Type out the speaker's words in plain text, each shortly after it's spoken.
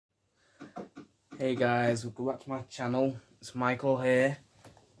Hey guys, welcome back to my channel. It's Michael here,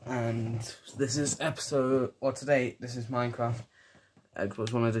 and this is today this is Minecraft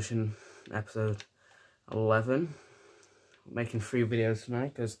Xbox One Edition episode 11. I'm making 3 videos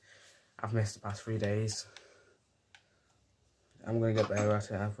tonight because I've missed the past 3 days. I'm going to get better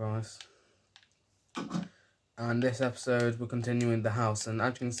at it, I promise. And this episode we're continuing the house, and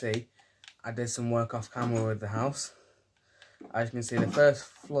as you can see, I did some work off camera with the house. As you can see, the first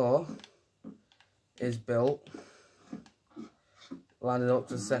floor is built, landed up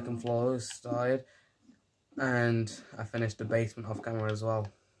to the second floor, is started, and I finished the basement off camera as well.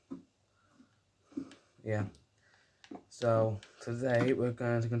 Yeah, so today we're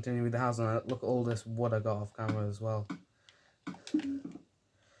going to continue with the house, and look at all this wood I got off camera as well, because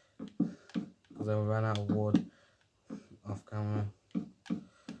I ran out of wood off camera.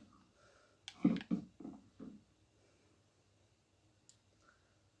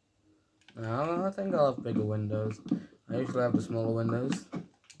 Now, I think I'll have bigger windows. I usually have the smaller windows,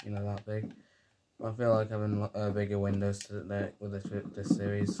 you know, that big. I feel like having bigger windows today with this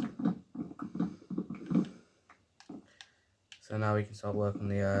series. So now we can start working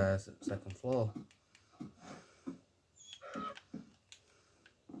the second floor.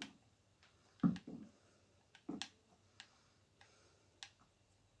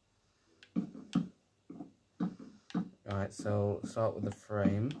 Alright, so start with the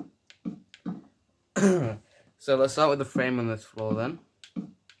frame. So let's start with the frame on this floor then.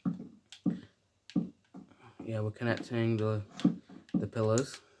 Yeah, we're connecting the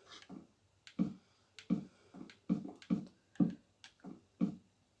pillars.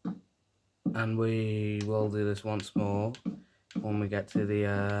 And we will do this once more when we get to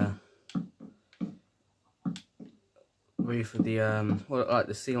the roof of the like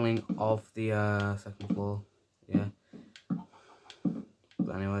the ceiling of the second floor. Yeah.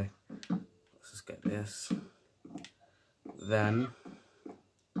 But anyway, let's just get this. Then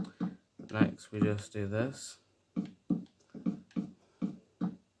next we just do this.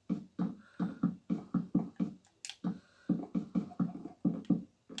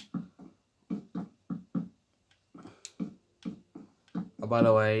 Oh, by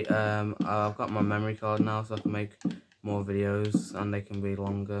the way, I've got my memory card now, so I can make more videos and they can be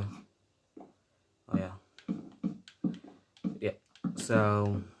longer. Oh yeah. Yep.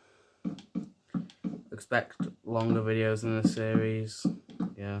 So expect longer videos in this series.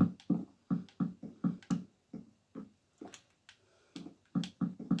 Yeah.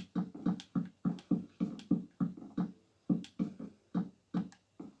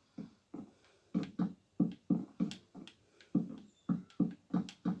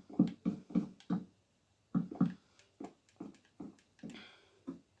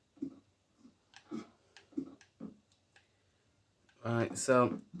 Right,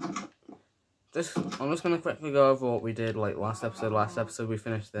 so I'm just gonna quickly go over what we did like last episode. Last episode we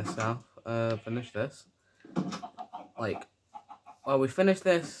finished this off. We finished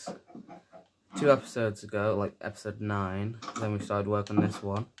this 2 episodes ago, like episode 9. Then we started work on this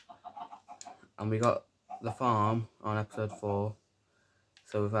one, and we got the farm on episode 4.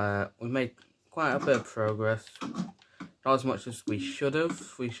 So we've made quite a bit of progress. Not as much as we should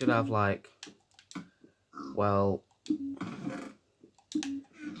have. We should have like, well,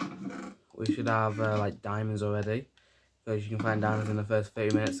 we should have like diamonds already, because you can find diamonds in the first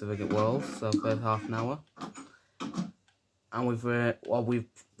 30 minutes of a world, so first half an hour. And we've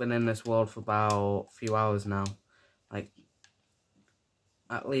been in this world for about a few hours now, like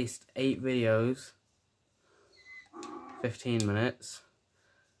at least 8 videos, 15 minutes.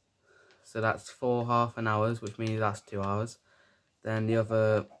 So that's 4 half an hours, which means that's 2 hours. Then the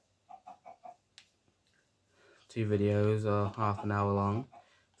other 2 videos are half an hour long.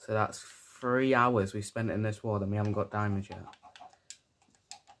 So that's 3 hours we spent in this world, and we haven't got diamonds yet.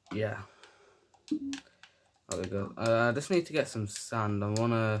 Yeah. There we go. I just need to get some sand. I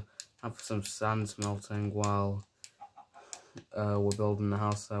want to have some sand smelting while we're building the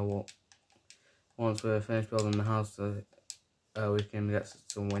house. So once we're finished building the house, we can get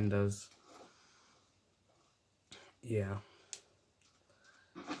some windows. Yeah.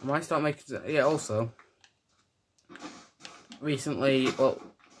 I might start making... Yeah, also, recently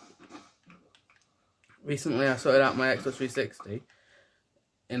I sorted out my Xbox 360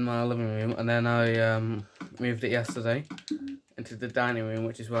 in my living room, and then I moved it yesterday into the dining room,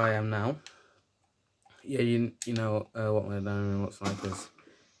 which is where I am now. Yeah, you know what my dining room looks like, because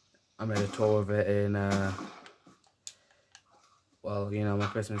I made a tour of it in well, you know, my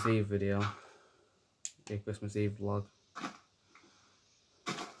Christmas Eve video, the Christmas Eve vlog.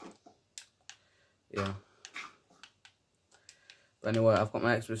 Yeah. But anyway, I've got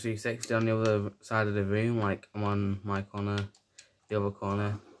my Xbox 360 on the other side of the room, like I'm on my corner, the other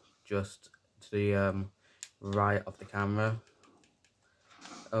corner, just to the right of the camera.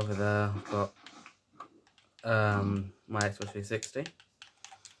 Over there, I've got my Xbox 360.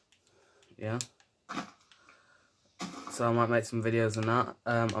 Yeah. So I might make some videos on that.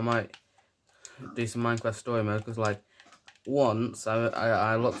 I might do some Minecraft story mode because, like, once I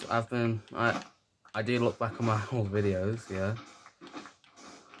do look back on my old videos, yeah.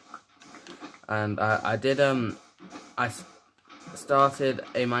 And I started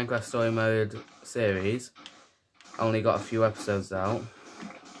a Minecraft story mode series. I only got a few episodes out,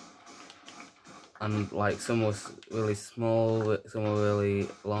 and like some was really small, some were really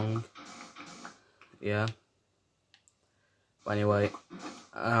long. Yeah. But anyway,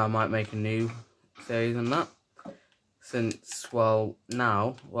 I might make a new series on that. Since when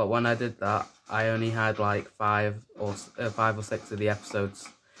I did that, I only had like 5 or 6 of the episodes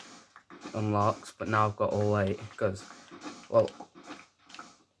unlocked, but now I've got all 8 because, well,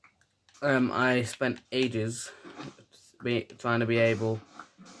 I spent ages trying to be able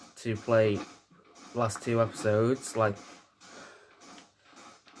to play the last 2 episodes. Like,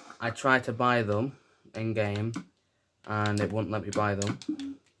 I tried to buy them in game, and it wouldn't let me buy them.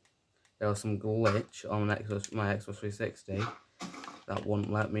 There was some glitch on my Xbox 360 that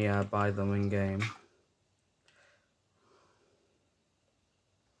wouldn't let me buy them in game.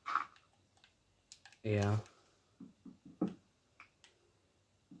 Yeah.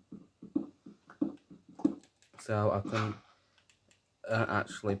 So I couldn't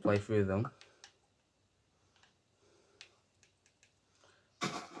actually play through them.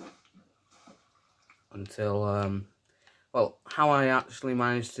 Until, well, how I actually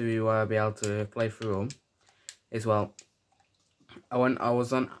managed to be able to play through them is, well, I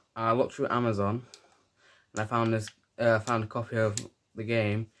looked through Amazon, and I found found a copy of the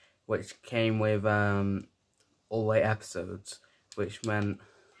game, which came with all 8 episodes, which meant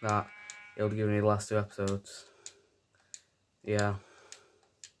that it would give me the last 2 episodes. Yeah.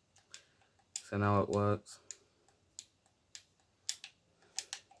 So now it works.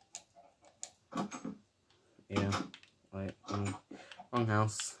 Yeah. Like, wrong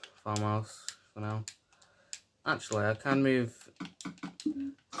house, farmhouse for now. Actually, I can move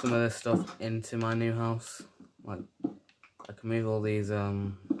some of this stuff into my new house. Like, I can move all these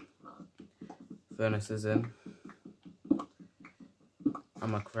furnaces in.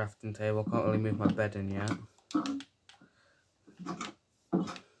 And my crafting table. Can't really move my bed in yet.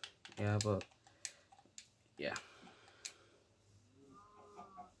 Yeah, but yeah.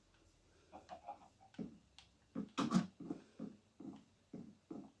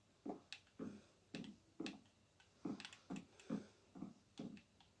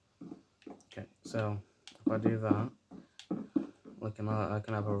 Okay, so if I do that, I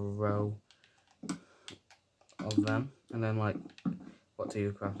can have a row of them, and then like what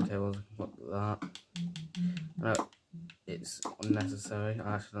 2 crafting tables, I can put that. No, it's unnecessary.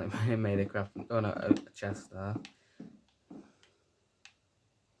 I actually made a a chest there.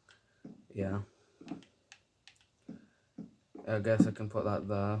 Yeah. I guess I can put that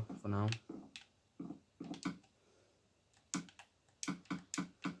there for now.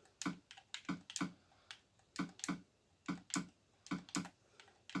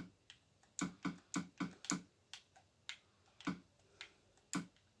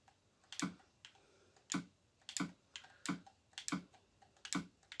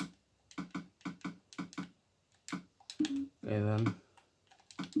 Okay then.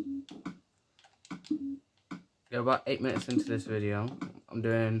 Yeah, about 8 minutes into this video,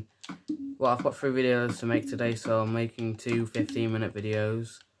 I've got 3 videos to make today, so I'm making 2 15-minute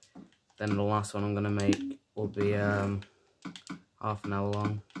videos. Then the last one I'm gonna make will be half an hour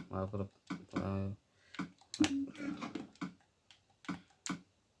long. Well, I've got to,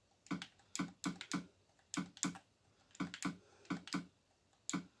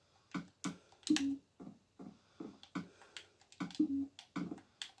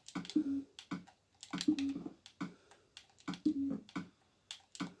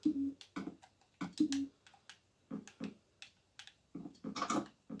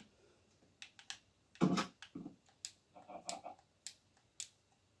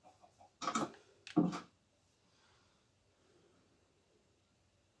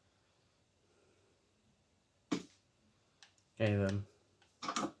 okay then.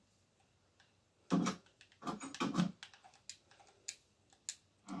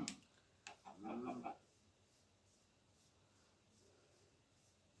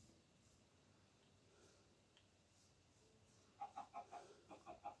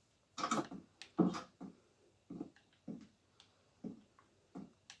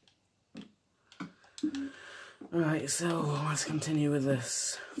 Right, so let's continue with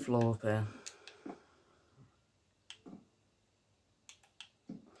this floor up here.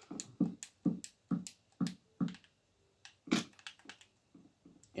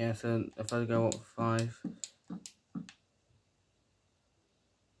 Yeah, so if I go up 5,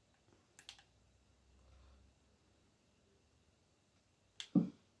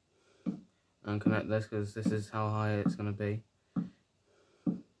 and connect this, because this is how high it's going to be.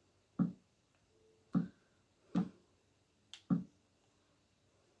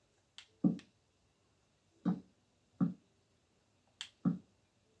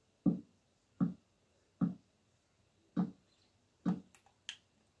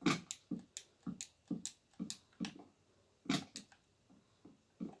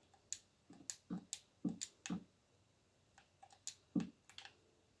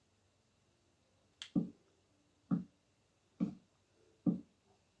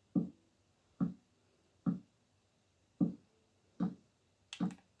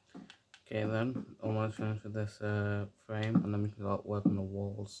 Okay then, almost finished with this frame, and then we can start work on the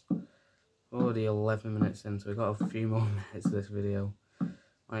walls. Already 11 minutes in, so we've got a few more minutes of this video.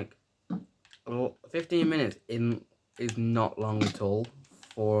 Like, 15 minutes in is not long at all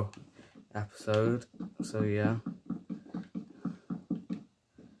for episode, so yeah.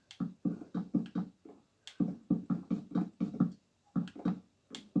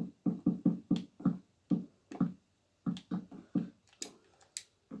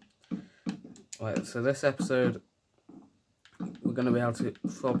 Right, so this episode, we're going to be able to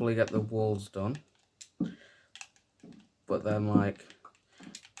probably get the walls done, but then, like,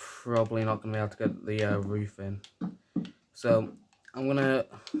 probably not going to be able to get the roof in. So, what I'm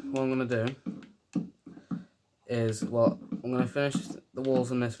gonna do is, well, I'm going to finish the walls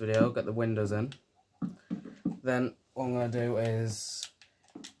in this video, get the windows in. Then, what I'm going to do is,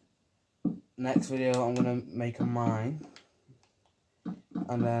 next video, I'm going to make a mine.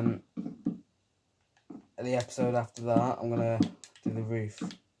 And then, the episode after that, I'm going to do the roof.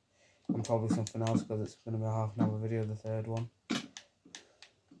 And probably something else, because it's going to be a half-an-hour video, the third one.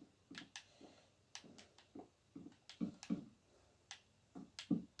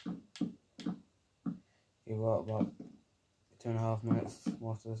 You've got about 2.5 minutes to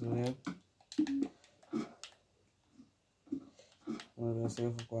watch this video. I'm going to see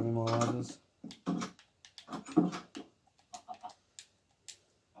if I've got any more ladders.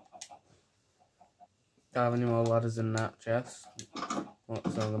 Don't have any more ladders in that chest, so I'm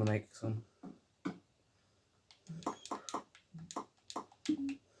going to make some.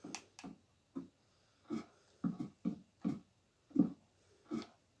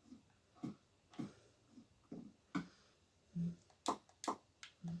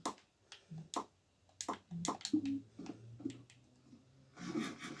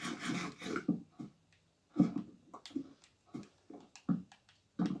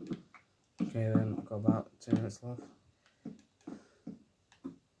 Okay then, I've got about 2 minutes left.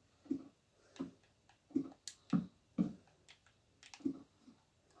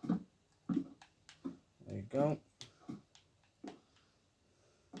 There you go.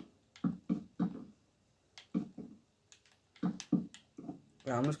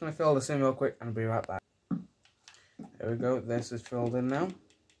 Yeah, I'm just going to fill this in real quick and I'll be right back. There we go, this is filled in now.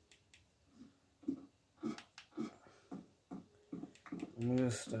 I'm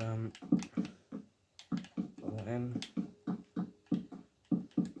just put that in,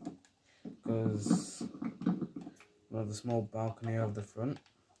 because the small balcony over the front.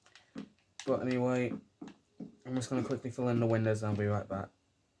 But anyway, I'm just going to quickly fill in the windows and I'll be right back.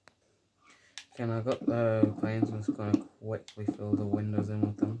 Okay, now I've got the planes, I'm just going to quickly fill the windows in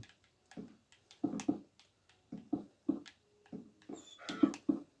with them.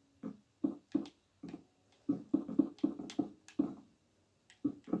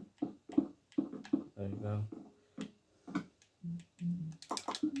 There you go.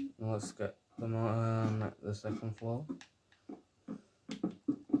 Now let's get them on the second floor.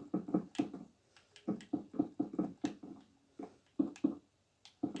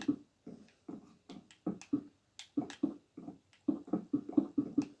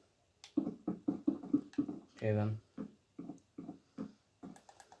 Okay then.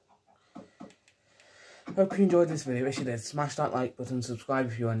 Hope you enjoyed this video. If you did, smash that like button, subscribe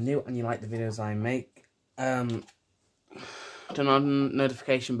if you are new and you like the videos I make. Turn on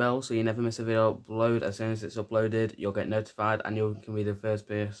notification bell so you never miss a video upload. As soon as it's uploaded, you'll get notified and you can be the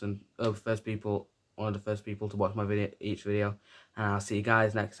one of the first people to watch my video, each video. And I'll see you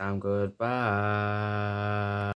guys next time. Goodbye.